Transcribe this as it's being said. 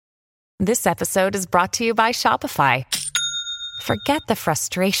This episode is brought to you by Shopify. Forget the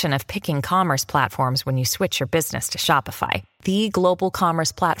frustration of picking commerce platforms when you switch your business to Shopify, the global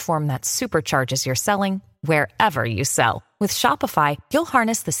commerce platform that supercharges your selling wherever you sell. With Shopify, you'll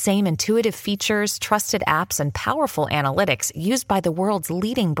harness the same intuitive features, trusted apps, and powerful analytics used by the world's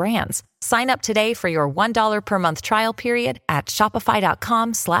leading brands. Sign up today for your $1 per month trial period at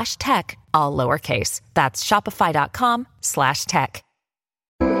shopify.com/tech, all lowercase. That's shopify.com/tech.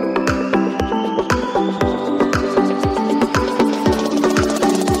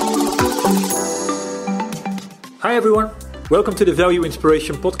 Hi everyone, welcome to the Value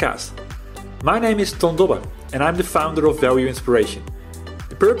Inspiration podcast. My name is Ton Dobbe and I'm the founder of Value Inspiration.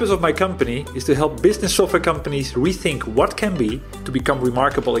 The purpose of my company is to help business software companies rethink what can be to become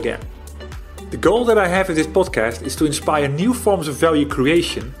remarkable again. The goal that I have with this podcast is to inspire new forms of value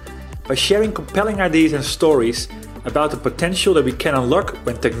creation by sharing compelling ideas and stories about the potential that we can unlock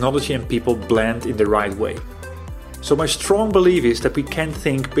when technology and people blend in the right way. So my strong belief is that we can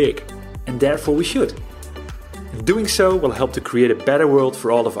think big, and therefore we should. And doing so will help to create a better world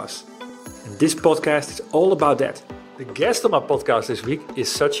for all of us. And this podcast is all about that. The guest on my podcast this week is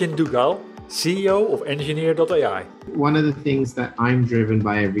Sachin Duggal, CEO of Engineer.ai. One of the things that I'm driven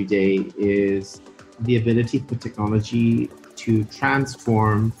by every day is the ability for technology to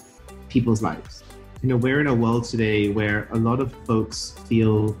transform people's lives. We're in a world today where a lot of folks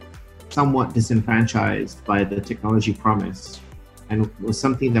feel somewhat disenfranchised by the technology promise, and it was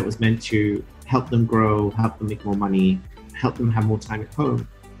something that was meant to help them grow, help them make more money, help them have more time at home.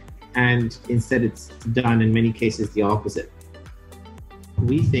 And instead it's done in many cases the opposite.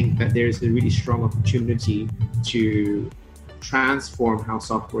 We think that there's a really strong opportunity to transform how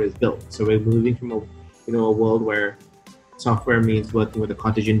software is built. So we're moving from a world where software means working with a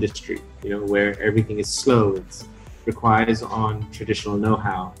cottage industry, where everything is slow, it requires on traditional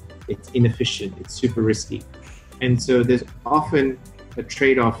know-how, it's inefficient, it's super risky. And so there's often a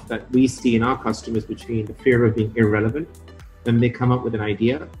trade-off that we see in our customers between the fear of being irrelevant, then they come up with an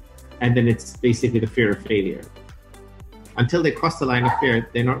idea, and then it's basically the fear of failure. Until they cross the line of fear,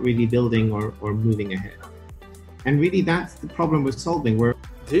 they're not really building or moving ahead. And really that's the problem we're solving.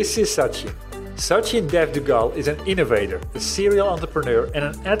 This is Sachin. Sachin Dev Duggal is an innovator, a serial entrepreneur and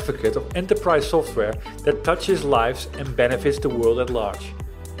an advocate of enterprise software that touches lives and benefits the world at large.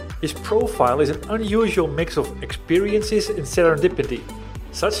 His profile is an unusual mix of experiences and serendipity.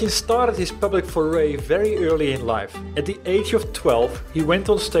 Sachin started his public foray very early in life. At the age of 12, he went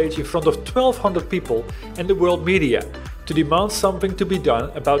on stage in front of 1,200 people and the world media to demand something to be done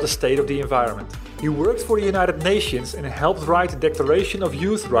about the state of the environment. He worked for the United Nations and helped write the Declaration of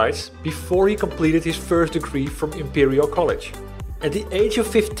Youth Rights before he completed his first degree from Imperial College. At the age of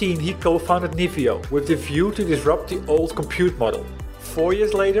 15, he co-founded Niveo with the view to disrupt the old compute model. 4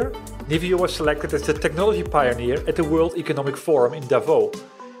 years later, Niveo was selected as the technology pioneer at the World Economic Forum in Davos,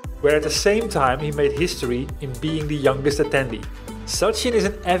 where at the same time he made history in being the youngest attendee. Sachin is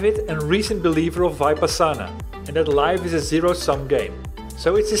an avid and recent believer of Vipassana, and that life is a zero-sum game.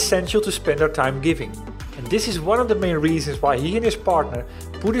 So it's essential to spend our time giving. And this is one of the main reasons why he and his partner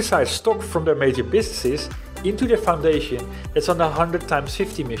put aside stock from their major businesses into their foundation that's on the 100 x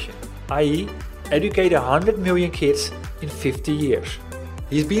 50 mission, i.e. educate 100 million kids in 50 years.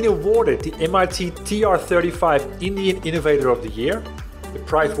 He's been awarded the MIT TR35 Indian Innovator of the Year, the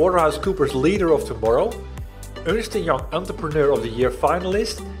PricewaterhouseCoopers Leader of Tomorrow, Ernst & Young Entrepreneur of the Year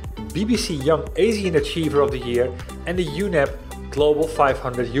finalist, BBC Young Asian Achiever of the Year, and the UNEP Global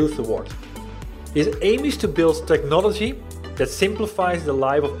 500 Youth Award. His aim is to build technology that simplifies the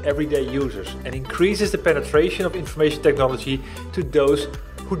life of everyday users and increases the penetration of information technology to those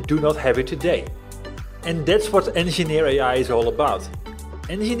who do not have it today. And that's what Engineer.ai is all about.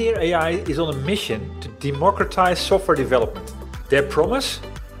 Engineer.ai is on a mission to democratize software development. Their promise?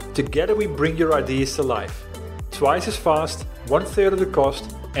 Together we bring your ideas to life. Twice as fast, 1/3 of the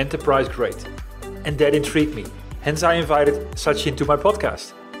cost, enterprise grade. And that intrigued me. Hence I invited Sachin to my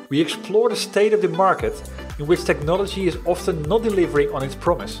podcast. We explore the state of the market in which technology is often not delivering on its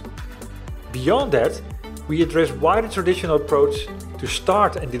promise. Beyond that, we address why the traditional approach to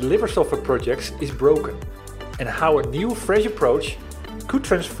start and deliver software projects is broken, and how a new, fresh approach could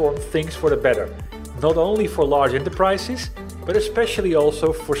transform things for the better, not only for large enterprises, but especially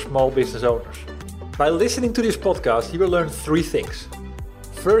also for small business owners. By listening to this podcast, you will learn 3 things.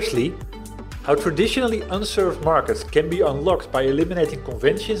 Firstly, how traditionally unserved markets can be unlocked by eliminating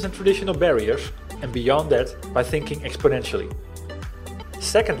conventions and traditional barriers, and beyond that, by thinking exponentially.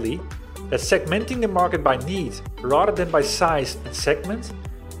 Secondly, that segmenting the market by need rather than by size and segment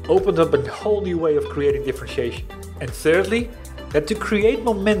opens up a whole new way of creating differentiation. And thirdly, that to create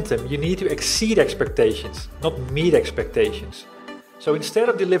momentum, you need to exceed expectations, not meet expectations. So instead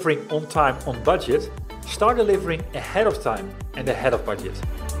of delivering on time, on budget, start delivering ahead of time and ahead of budget.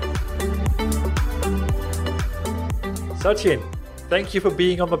 Sachin, thank you for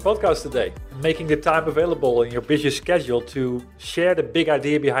being on my podcast today and making the time available in your busy schedule to share the big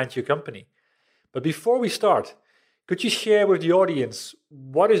idea behind your company. But before we start, could you share with the audience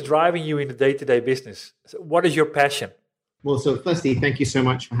what is driving you in the day-to-day business? What is your passion? Well, so firstly, thank you so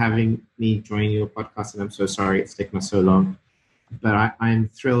much for having me join your podcast, and I'm so sorry it's taken us so long. But I'm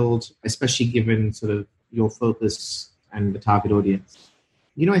thrilled, especially given sort of your focus and the target audience.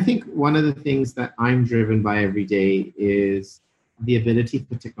 I think one of the things that I'm driven by every day is the ability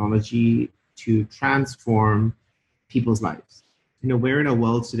for technology to transform people's lives. We're in a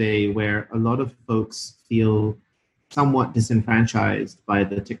world today where a lot of folks feel somewhat disenfranchised by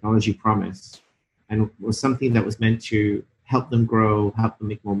the technology promise, and was something that was meant to help them grow, help them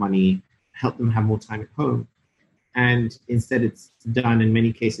make more money, help them have more time at home. And instead, it's done in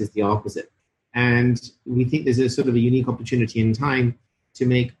many cases the opposite. And we think there's a sort of a unique opportunity in time to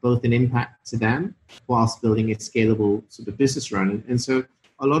make both an impact to them whilst building a scalable sort of business run. And so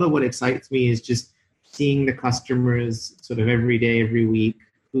a lot of what excites me is just seeing the customers sort of every day, every week,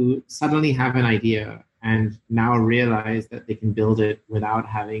 who suddenly have an idea and now realize that they can build it without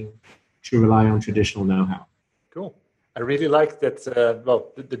having to rely on traditional know-how. Cool. I really like that,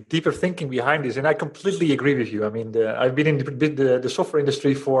 the deeper thinking behind this, and I completely agree with you. I mean, I've been in the software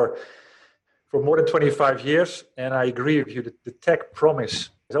industry for more than 25 years, and I agree with you that the tech promise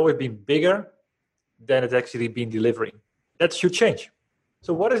has always been bigger than it's actually been delivering. That should change.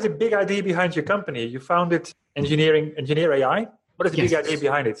 So what is the big idea behind your company? You founded Engineer AI. What is the big idea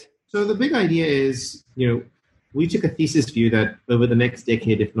behind it? So the big idea is, we took a thesis view that over the next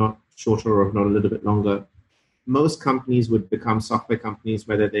decade, if not shorter or if not a little bit longer, most companies would become software companies,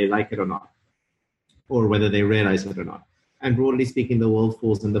 whether they like it or not, or whether they realize it or not. And broadly speaking, the world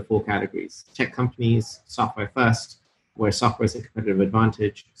falls in the four categories: tech companies, software first, where software is a competitive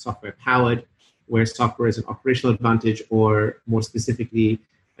advantage; software powered, where software is an operational advantage, or more specifically,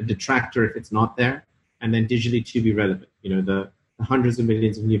 a detractor if it's not there; and then digitally to be relevant. The hundreds of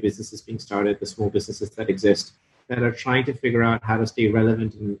millions of new businesses being started, the small businesses that exist, that are trying to figure out how to stay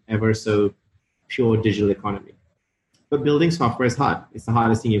relevant in ever so pure digital economy. But building software is hard. It's the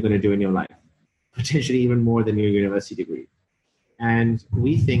hardest thing you're going to do in your life, potentially even more than your university degree. And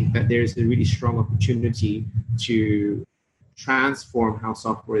we think that there's a really strong opportunity to transform how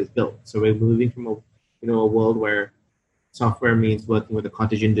software is built. So we're moving from a world where software means working with a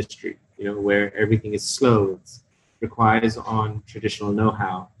cottage industry, where everything is slow, it requires on traditional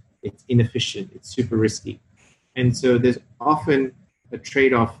know-how, it's inefficient, it's super risky. And so there's often a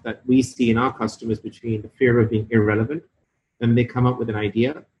trade-off that we see in our customers between the fear of being irrelevant, then they come up with an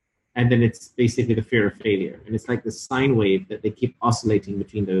idea, and then it's basically the fear of failure. And it's like the sine wave that they keep oscillating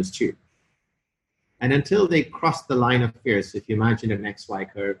between those two. And until they cross the line of fear, so if you imagine an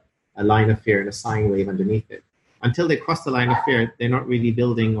XY curve, a line of fear and a sine wave underneath it, until they cross the line of fear, they're not really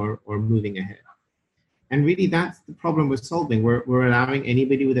building or moving ahead. And really, that's the problem we're solving. We're allowing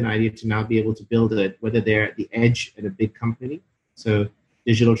anybody with an idea to now be able to build it, whether they're at the edge at a big company, so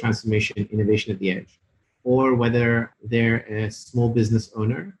digital transformation, innovation at the edge, or whether they're a small business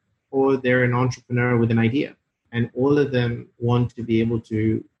owner, or they're an entrepreneur with an idea. And all of them want to be able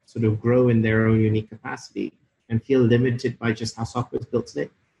to sort of grow in their own unique capacity and feel limited by just how software is built today.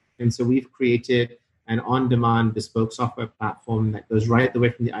 And so we've created an on-demand bespoke software platform that goes right the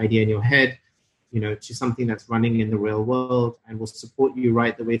way from the idea in your head, to something that's running in the real world and will support you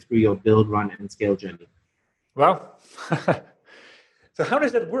right the way through your build, run, and scale journey. Wow. So how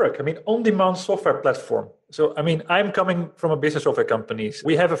does that work? I mean, on-demand software platform. So, I'm coming from a business software company.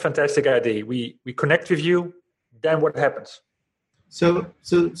 We have a fantastic idea. We connect with you. Then what happens? So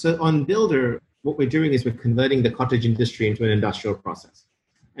on Builder, what we're doing is we're converting the cottage industry into an industrial process.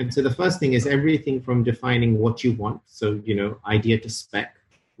 And so the first thing is everything from defining what you want. So, idea to spec,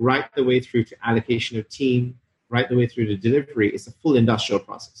 right the way through to allocation of team, right the way through to delivery. It's a full industrial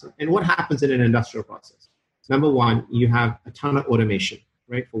process. And what happens in an industrial process? Number one, you have a ton of automation,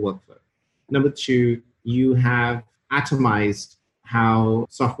 right, for workflow. Number two, you have atomized how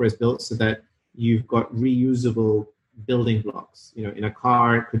software is built so that you've got reusable building blocks. In a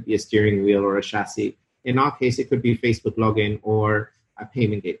car, it could be a steering wheel or a chassis. In our case, it could be Facebook login or a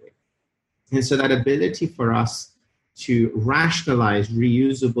payment gateway. And so that ability for us to rationalize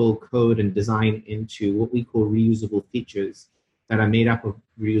reusable code and design into what we call reusable features that are made up of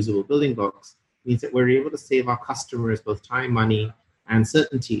reusable building blocks means that we're able to save our customers both time, money, and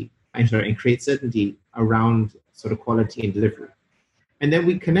certainty, and create certainty around sort of quality and delivery. And then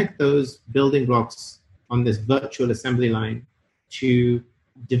we connect those building blocks on this virtual assembly line to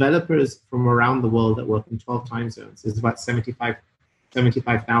developers from around the world that work in 12 time zones. There's about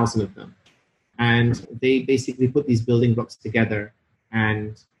 75,000 of them. And they basically put these building blocks together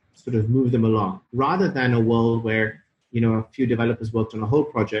and sort of move them along. Rather than a world where, a few developers worked on a whole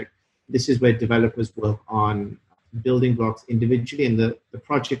project, this is where developers work on building blocks individually, and the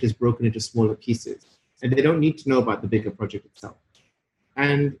project is broken into smaller pieces. And they don't need to know about the bigger project itself.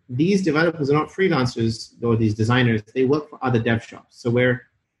 And these developers are not freelancers, or these designers, they work for other dev shops. So we're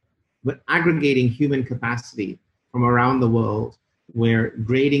aggregating human capacity from around the world. We're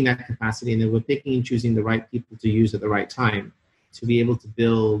grading that capacity, and then we're picking and choosing the right people to use at the right time to be able to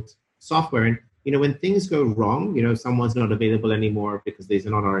build software. And, when things go wrong, someone's not available anymore because they're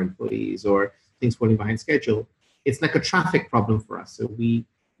not our employees, or things falling behind schedule, it's like a traffic problem for us. So we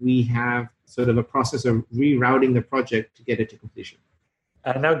have sort of a process of rerouting the project to get it to completion.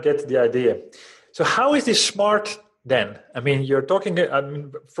 I now get the idea. So how is this smart then? I mean, you're talking,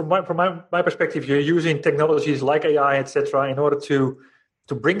 from my perspective, you're using technologies like AI, etc., in order to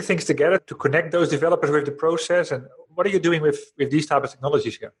bring things together, to connect those developers with the process. And what are you doing with these type of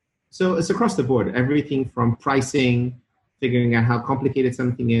technologies here? So it's across the board, everything from pricing, figuring out how complicated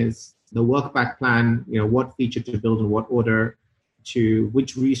something is, the work back plan, what feature to build in what order, to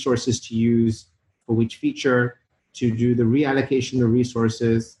which resources to use for which feature, to do the reallocation of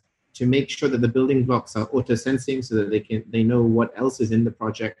resources, to make sure that the building blocks are auto-sensing so that they know what else is in the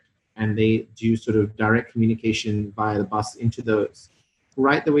project, and they do sort of direct communication via the bus into those,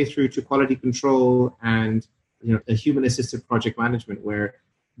 right the way through to quality control and a human-assisted project management, where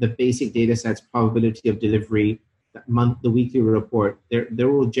the basic data sets, probability of delivery, the weekly report,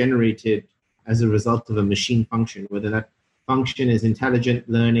 they're all generated as a result of a machine function, whether that function is intelligent,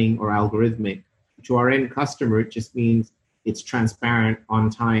 learning, or algorithmic. To our end customer, it just means it's transparent, on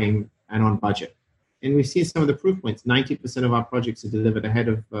time, and on budget. And we see some of the proof points. 90% of our projects are delivered ahead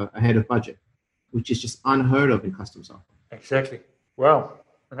of budget, which is just unheard of in custom software. Exactly. Well,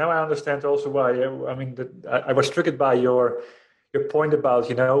 now I understand also why. I was triggered by your point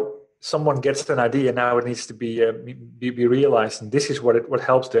about someone gets an idea, now it needs to be realized, and this is what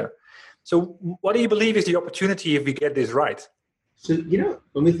helps there. So, what do you believe is the opportunity if we get this right? So,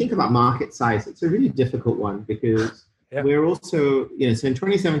 when we think about market size, it's a really difficult one because we're also, so in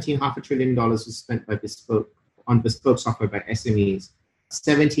 2017, $500 billion was spent on bespoke software by SMEs.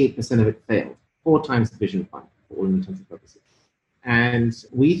 78% of it failed, 4 times the Vision Fund for all intents and purposes. And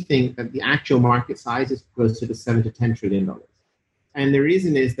we think that the actual market size is closer to $7 to $10 trillion. And the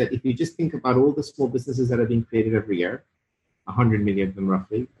reason is that if you just think about all the small businesses that are being created every year, 100 million of them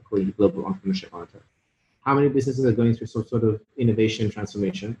roughly, according to Global Entrepreneurship Monitor, how many businesses are going through some sort of innovation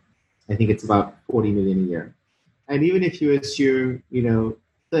transformation? I think it's about 40 million a year. And even if you assume,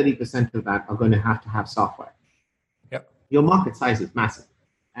 30% of that are going to have software, your market size is massive.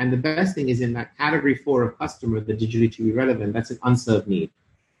 And the best thing is in that category 4 of customer, the digitally to be relevant, that's an unserved need.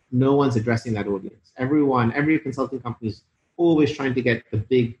 No one's addressing that audience. Every consulting company is always trying to get the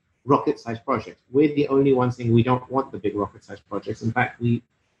big rocket-sized projects. We're the only ones saying we don't want the big rocket-sized projects. In fact, we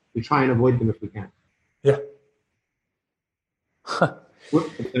try and avoid them if we can. Yeah.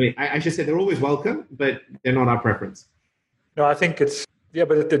 I should say they're always welcome, but they're not our preference. No, I think it's,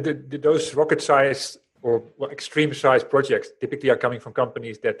 but those rocket-sized or extreme-sized projects typically are coming from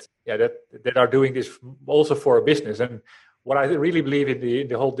companies that are doing this also for a business. And what I really believe in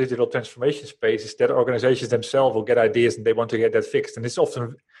the whole digital transformation space is that organizations themselves will get ideas and they want to get that fixed. And it's often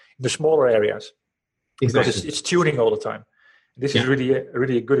in the smaller areas because it's tuning all the time. This is really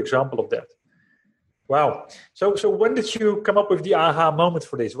a good example of that. Wow. So when did you come up with the aha moment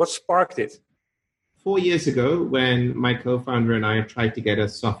for this? What sparked it? 4 years ago, when my co-founder and I tried to get a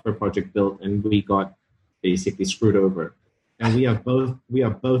software project built, and we got basically screwed over. And we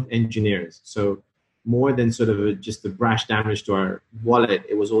are both engineers. So more than sort of just the brash damage to our wallet,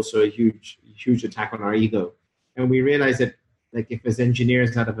 it was also a huge attack on our ego. And we realized that, like, if as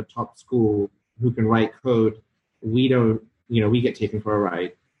engineers out of a top school who can write code, we don't, we get taken for a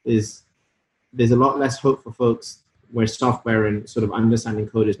ride. There's a lot less hope for folks where software and sort of understanding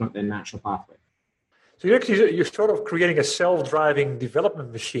code is not their natural pathway. So you're sort of creating a self-driving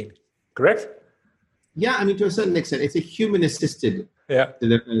development machine, correct? Yeah, to a certain extent, it's a human-assisted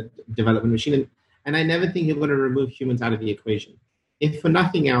development machine. And I never think you're going to remove humans out of the equation. If for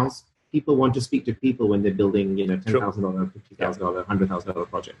nothing else, people want to speak to people when they're building, $10,000, $50,000, $100,000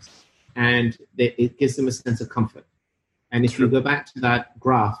 projects. And it gives them a sense of comfort. And if you go back to that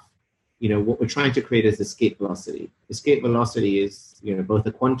graph, what we're trying to create is escape velocity. Escape velocity is, both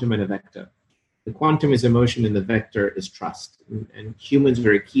a quantum and a vector. The quantum is emotion and the vector is trust. And humans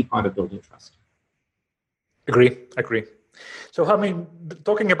are a key part of building trust. Agree. So, I mean,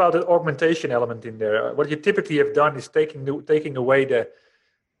 talking about the augmentation element in there, what you typically have done is taking away the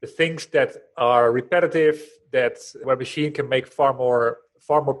things that are repetitive, that where machine can make far more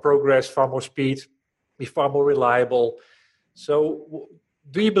progress, far more speed, be far more reliable. So,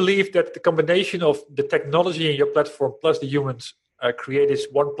 do you believe that the combination of the technology in your platform plus the humans create this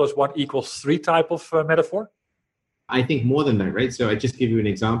 1 + 1 = 3 type of metaphor? I think more than that, right? So I just give you an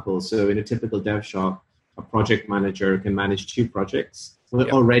example. So in a typical dev shop, a project manager can manage 2 projects. We're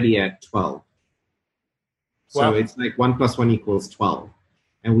already at 12. So it's like 1 + 1 = 12.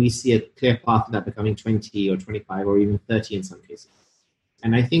 And we see a clear path to that becoming 20 or 25 or even 30 in some cases.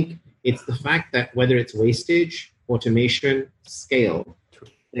 And I think it's the fact that whether it's wastage, automation, scale,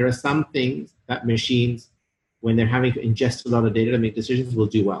 there are some things that machines, when they're having to ingest a lot of data to make decisions, will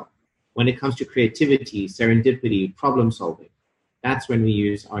do well. When it comes to creativity, serendipity, problem solving, that's when we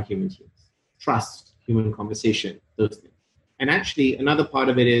use our human teams. Trust, human conversation, those things. And actually, another part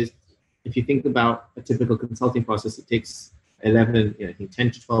of it is, if you think about a typical consulting process, it takes 10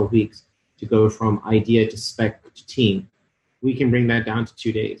 to 12 weeks to go from idea to spec to team. We can bring that down to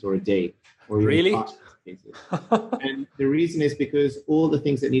 2 days or a day. Or even really? Cases. And the reason is because all the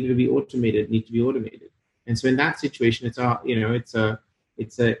things that needed to be automated need to be automated. And so in that situation, it's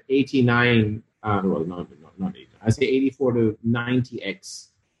a 89, not 89. I say 84 to 90x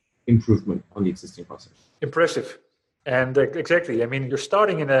improvement on the existing process. Impressive. And exactly. I mean, you're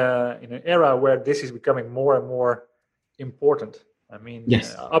starting in an era where this is becoming more and more important. I mean,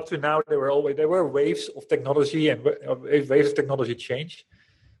 yes. Up to now, there were waves of technology and waves of technology change,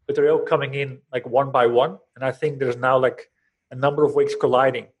 but they're all coming in like one by one. And I think there's now like a number of waves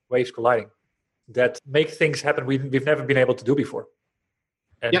colliding that make things happen we've never been able to do before.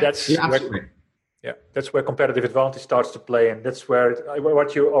 And that's where competitive advantage starts to play. And that's where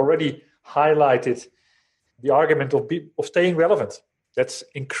what you already highlighted, the argument of staying relevant. That's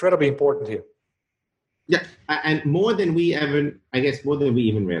incredibly important here. Yeah, and more than we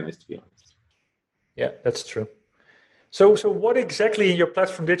even realized, to be honest. Yeah, that's true. So what exactly in your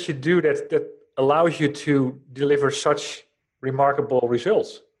platform did you do that allows you to deliver such remarkable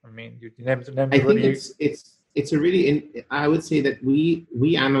results? I mean, you named I think it's a really, I would say that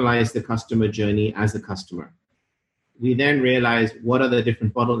we analyze the customer journey as a customer. We then realize what are the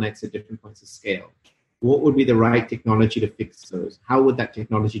different bottlenecks at different points of scale. What would be the right technology to fix those? How would that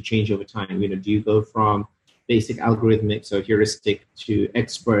technology change over time? Do you go from basic algorithmic, so heuristic, to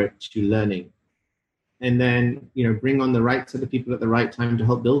expert, to learning? And then, bring on the right set of people at the right time to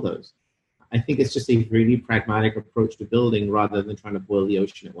help build those. I think it's just a really pragmatic approach to building rather than trying to boil the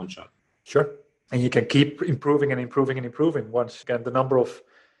ocean at one shot. Sure. And you can keep improving and improving and improving once again the number of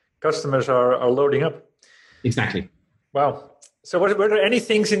customers are loading up. Exactly. Wow. So were there any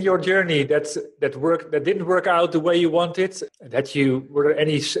things in your journey that didn't work out the way you wanted? Were there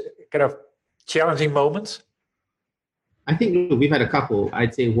any kind of challenging moments? I think we've had a couple.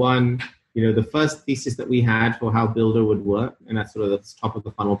 I'd say one, the first thesis that we had for how Builder would work, and that's sort of the top of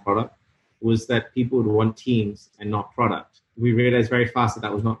the funnel product, was that people would want teams and not product. We realized very fast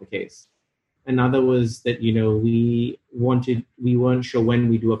that was not the case. Another was that, we weren't sure when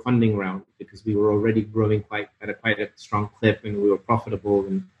we do a funding round because we were already growing at quite a strong clip and we were profitable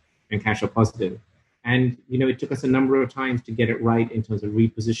and cash flow positive. And, it took us a number of times to get it right in terms of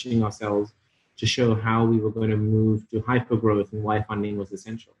repositioning ourselves to show how we were going to move to hyper growth and why funding was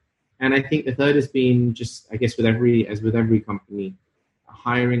essential. And I think the third has been just, I guess, with every company,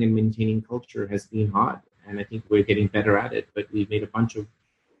 hiring and maintaining culture has been hard. And I think we're getting better at it, but we've made a bunch of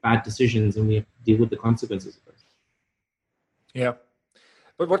bad decisions and we have to deal with the consequences of those. Yeah.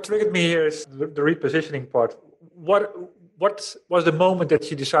 But what triggered me here is the repositioning part. What was the moment that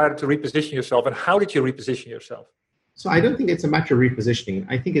you decided to reposition yourself and how did you reposition yourself? So I don't think it's a matter of repositioning.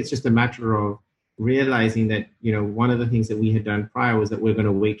 I think it's just a matter of realizing that, one of the things that we had done prior was that we're going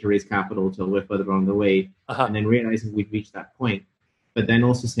to wait to raise capital till we're further along the way and then realizing we'd reached that point. But then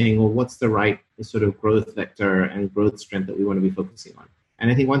also saying, well, what's the right sort of growth vector and growth strength that we want to be focusing on? And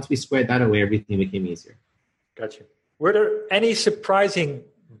I think once we squared that away, everything became easier. Gotcha. Were there any surprising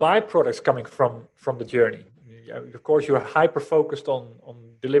byproducts coming from the journey? Of course, you are hyper-focused on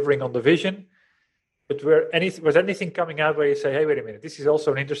delivering on the vision, but was anything coming out where you say, hey, wait a minute, this is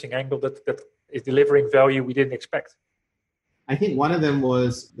also an interesting angle that is delivering value we didn't expect? I think one of them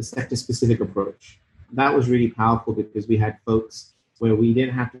was the sector-specific approach. That was really powerful because we had folks where we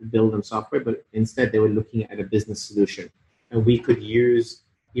didn't have to build them software, but instead they were looking at a business solution. And we could use,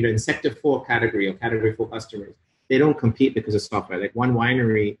 in sector 4 category or category 4 customers, they don't compete because of software. Like one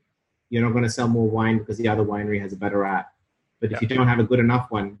winery you're not going to sell more wine because the other winery has a better app. But if Yeah. you don't have a good enough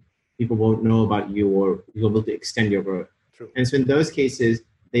one, people won't know about you or you're able to extend your growth. True. And so in those cases,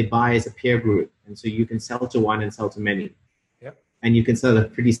 they buy as a peer group. And so you can sell to one and sell to many. Yeah. And you can sell a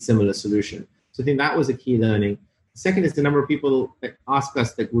pretty similar solution. So I think that was a key learning. Second is the number of people that ask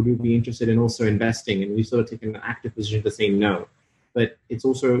us that would we be interested in also investing, and we've sort of taken an active position to say no. But it's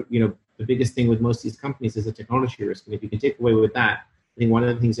also, the biggest thing with most of these companies is the technology risk. And if you can take away with that, I think one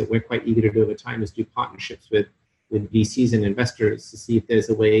of the things that we're quite eager to do over time is do partnerships with VCs and investors to see if there's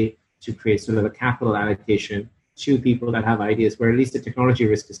a way to create sort of a capital allocation to people that have ideas where at least the technology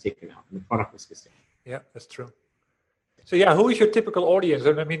risk is taken out and the product risk is taken out. Yeah, that's true. So who is your typical audience?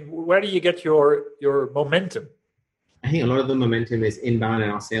 And I mean, where do you get your momentum? I think a lot of the momentum is inbound in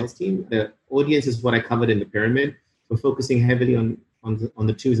our sales team. The audience is what I covered in the pyramid. We're focusing heavily on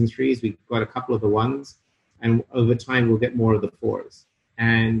the twos and threes. We've got a couple of the ones, and over time we'll get more of the fours.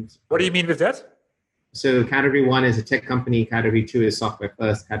 And what do you mean with that? So category 1 is a tech company. Category 2 is software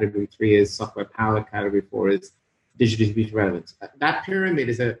first. Category 3 is software powered. Category 4 is digital distribution relevance. That pyramid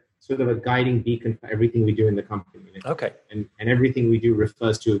is a sort of a guiding beacon for everything we do in the company. Okay. And everything we do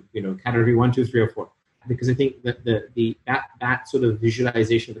refers to, category 1, 2, 3, or 4. Because I think that that sort of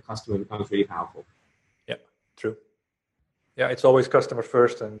visualization of the customer becomes really powerful. Yeah, true. Yeah, it's always customer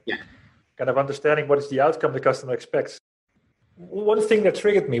first and kind of understanding what is the outcome the customer expects. One thing that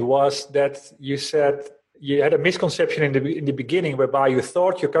triggered me was that you said you had a misconception in the beginning whereby you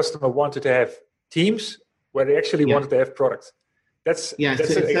thought your customer wanted to have teams where they actually wanted to have products. So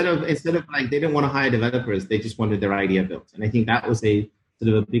instead of like they didn't want to hire developers, they just wanted their idea built. And I think that was a sort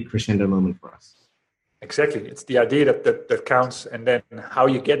of a big crescendo moment for us. Exactly. It's the idea that counts, and then how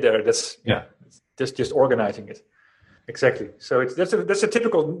you get there. That's just organizing it. Exactly. So that's a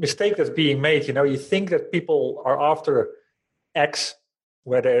typical mistake that's being made. You think that people are after X,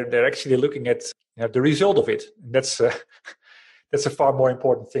 where they're actually looking at the result of it. And that's a far more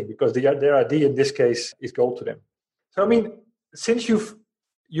important thing, because their idea in this case is gold to them. So I mean, since you've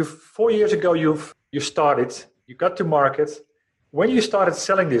 4 years ago you started, you got to market. When you started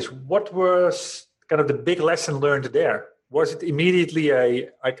selling this, what was kind of the big lesson learned there? Was it immediately a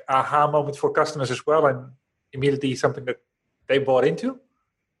aha moment for customers as well, and immediately something that they bought into?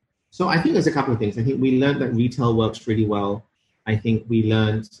 So I think there's a couple of things. I think we learned that retail works really well. I think we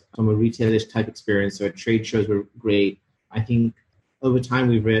learned from a retailish type experience. So trade shows were great. I think over time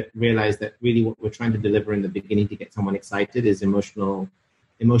we realized that really what we're trying to deliver in the beginning to get someone excited is emotional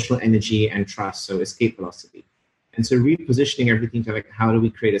energy and trust. So escape velocity. And so repositioning everything to how do we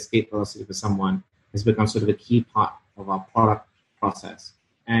create escape velocity for someone has become sort of a key part of our product process.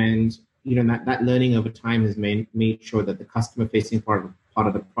 And that learning over time has made sure that the customer-facing part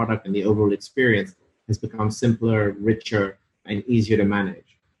of the product and the overall experience has become simpler, richer, and easier to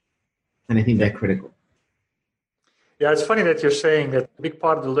manage. And I think they're critical. Yeah, it's funny that you're saying that a big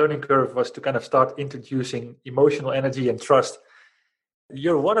part of the learning curve was to kind of start introducing emotional energy and trust.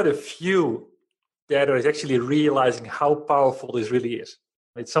 You're one of the few that is actually realizing how powerful this really is.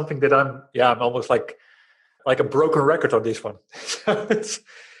 It's something that I'm almost like a broken record on this one. So it's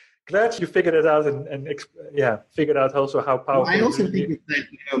glad you figured it out and figured out also how powerful. Well, I also think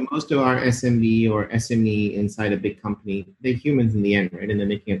that most of our SMB or SME inside a big company, they're humans in the end, right? And they're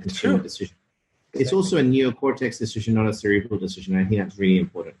making a consumer decision. It's also a neocortex decision, not a cerebral decision. I think that's really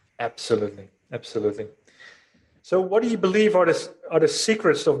important. Absolutely. So what do you believe are the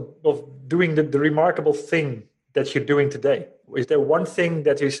secrets of doing the remarkable thing that you're doing today? Is there one thing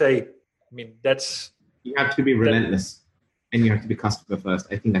that you say, you have to be relentless and you have to be customer first.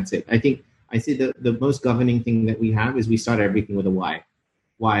 I think that's it. I see the most governing thing that we have is we start everything with a why.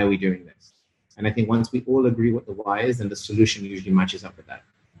 Why are we doing this? And I think once we all agree what the why is, then the solution usually matches up with that.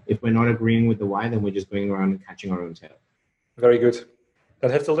 If we're not agreeing with the why, then we're just going around and catching our own tail. Very good.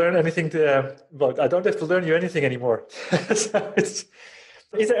 Don't have to learn anything I don't have to learn you anything anymore. So is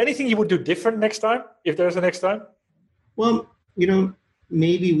there anything you would do different next time, if there's a next time? Well,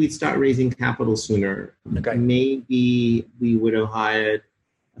 maybe we'd start raising capital sooner. Okay. Maybe we would have hired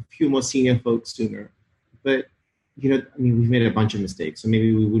a few more senior folks sooner. But, we've made a bunch of mistakes, so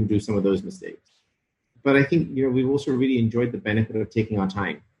maybe we wouldn't do some of those mistakes. But I think, we've also really enjoyed the benefit of taking our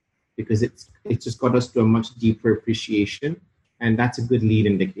time, because it's just got us to a much deeper appreciation. And that's a good lead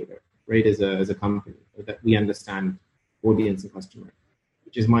indicator, right, as a company, that we understand audience and customer,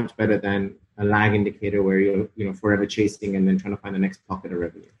 which is much better than a lag indicator where you're forever chasing and then trying to find the next pocket of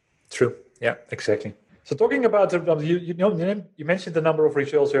revenue. True. Yeah, exactly. So talking about you mentioned the number of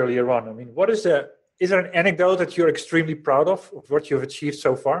results earlier on. Is there an anecdote that you're extremely proud of what you've achieved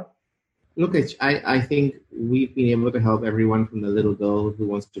so far? Look, I think we've been able to help everyone from the little girl who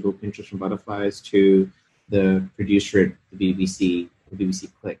wants to go Pinterest from butterflies to the producer at the BBC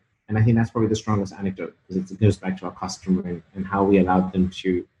Click. And I think that's probably the strongest anecdote because it goes back to our customer and how we allowed them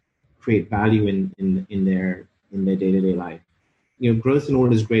to create value in their day-to-day life. Growth in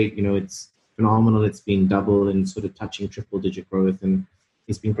all is great. It's phenomenal. It's been double and sort of touching triple-digit growth, and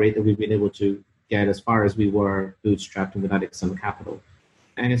it's been great that we've been able to get as far as we were bootstrapped and without external capital.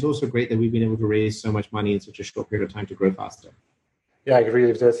 And it's also great that we've been able to raise so much money in such a short period of time to grow faster. Yeah, I agree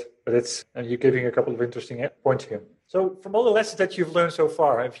with that. But and you're giving a couple of interesting points here. So, from all the lessons that you've learned so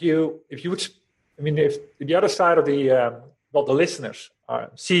far, if the other side of the listeners are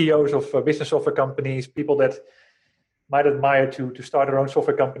CEOs of business software companies, people that might admire to start their own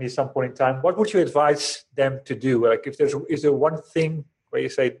software company at some point in time, what would you advise them to do? Like, is there one thing where you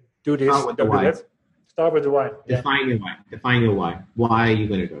say, do this, don't do that? Start with the why. Define your why. Define your why. Why are you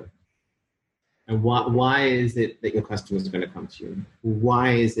going to go? And why is it that your customers are going to come to you?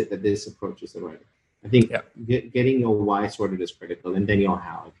 Why is it that this approach is the right? I think getting your why sorted is critical, and then your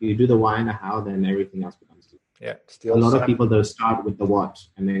how. If you do the why and the how, then everything else becomes easy. Yeah. A lot of people, though, start with the what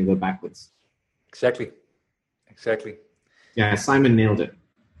and then go backwards. Exactly. Yeah, Simon nailed it.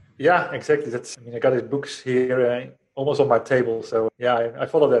 Yeah, exactly. I got his books here almost on my table. So yeah, I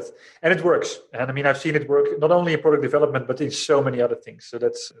follow that. And it works. And I've seen it work not only in product development, but in so many other things. So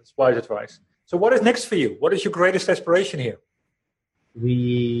that's wise advice. So what is next for you? What is your greatest aspiration here?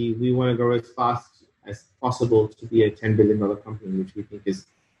 We want to grow as fast as possible to be a $10 billion company, which we think is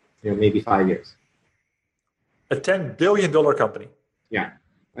maybe 5 years. A $10 billion company? Yeah.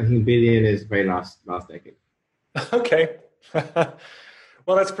 I think billion is very last decade. Okay.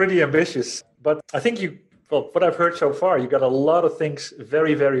 Well, that's pretty ambitious. But I think what I've heard so far, you got a lot of things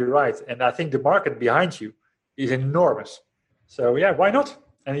very, very right. And I think the market behind you is enormous. So yeah, why not?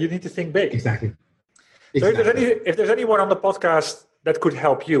 And you need to think big. Exactly. So if there's anyone on the podcast that could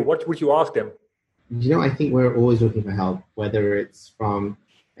help you, what would you ask them? I think we're always looking for help, whether it's from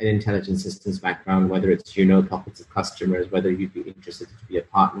an intelligent systems background, whether it's pockets of customers, whether you'd be interested to be a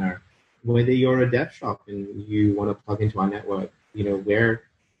partner, whether you're a dev shop and you want to plug into our network. We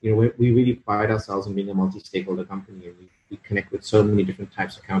really pride ourselves on being a multi-stakeholder company, and we connect with so many different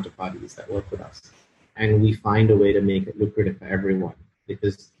types of counterparties that work with us, and we find a way to make it lucrative for everyone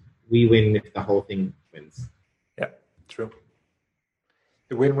because we win if the whole thing wins. Yeah, true.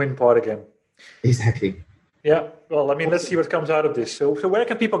 The win-win part again. Exactly. Yeah. Well, let's see what comes out of this. So where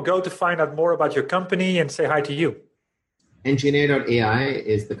can people go to find out more about your company and say hi to you? Engineer.ai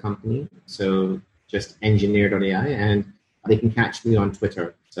is the company. So just engineer.ai, and they can catch me on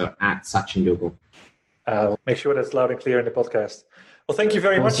Twitter. So at Sachin Duggal. Make sure that's loud and clear in the podcast. Well, thank you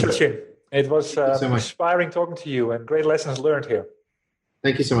very much, Sachin. It was inspiring talking to you and great lessons learned here.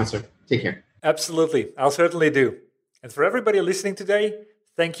 Thank you so much, sir. Take care. Absolutely. I'll certainly do. And for everybody listening today,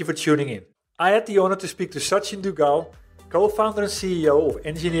 thank you for tuning in. I had the honor to speak to Sachin Duggal, co-founder and CEO of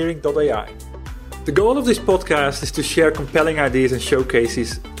Engineering.ai. The goal of this podcast is to share compelling ideas and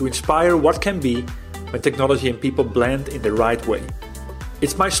showcases to inspire what can be when technology and people blend in the right way.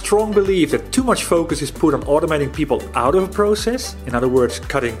 It's my strong belief that too much focus is put on automating people out of a process, in other words,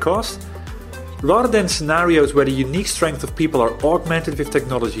 cutting costs, rather than scenarios where the unique strength of people are augmented with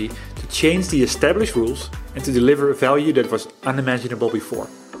technology to change the established rules and to deliver a value that was unimaginable before.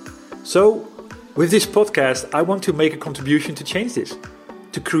 So, with this podcast, I want to make a contribution to change this,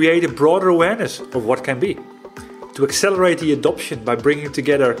 to create a broader awareness of what can be, to accelerate the adoption by bringing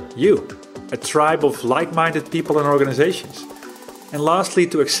together you, a tribe of like-minded people and organizations, and lastly,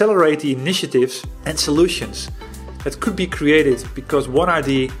 to accelerate the initiatives and solutions that could be created because one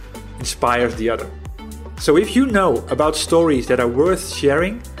idea inspires the other. So if you know about stories that are worth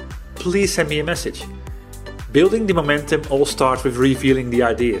sharing, please send me a message. Building the momentum all starts with revealing the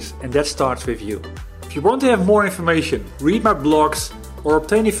ideas, and that starts with you. If you want to have more information, read my blogs, or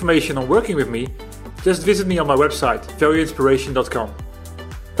obtain information on working with me, just visit me on my website, valueinspiration.com.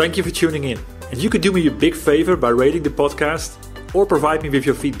 Thank you for tuning in, and you could do me a big favor by rating the podcast or provide me with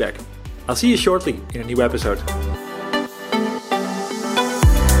your feedback. I'll see you shortly in a new episode.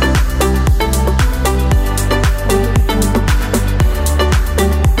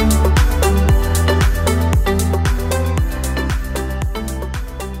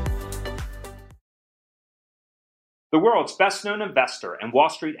 The world's best-known investor and Wall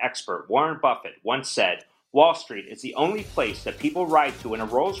Street expert Warren Buffett once said, "Wall Street is the only place that people ride to in a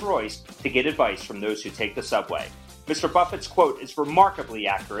Rolls-Royce to get advice from those who take the subway." Mr. Buffett's quote is remarkably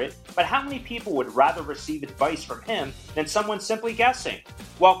accurate, but how many people would rather receive advice from him than someone simply guessing?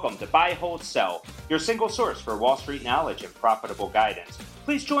 Welcome to Buy, Hold, Sell, your single source for Wall Street knowledge and profitable guidance.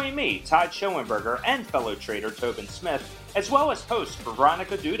 Please join me, Todd Schoenberger, and fellow trader Tobin Smith, as well as host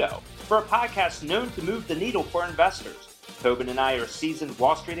Veronica Dudo, for a podcast known to move the needle for investors. Tobin and I are seasoned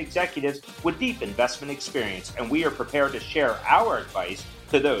Wall Street executives with deep investment experience, and we are prepared to share our advice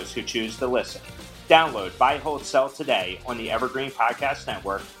to those who choose to listen. Download Buy, Hold, Sell today on the Evergreen Podcast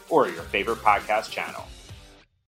Network or your favorite podcast channel.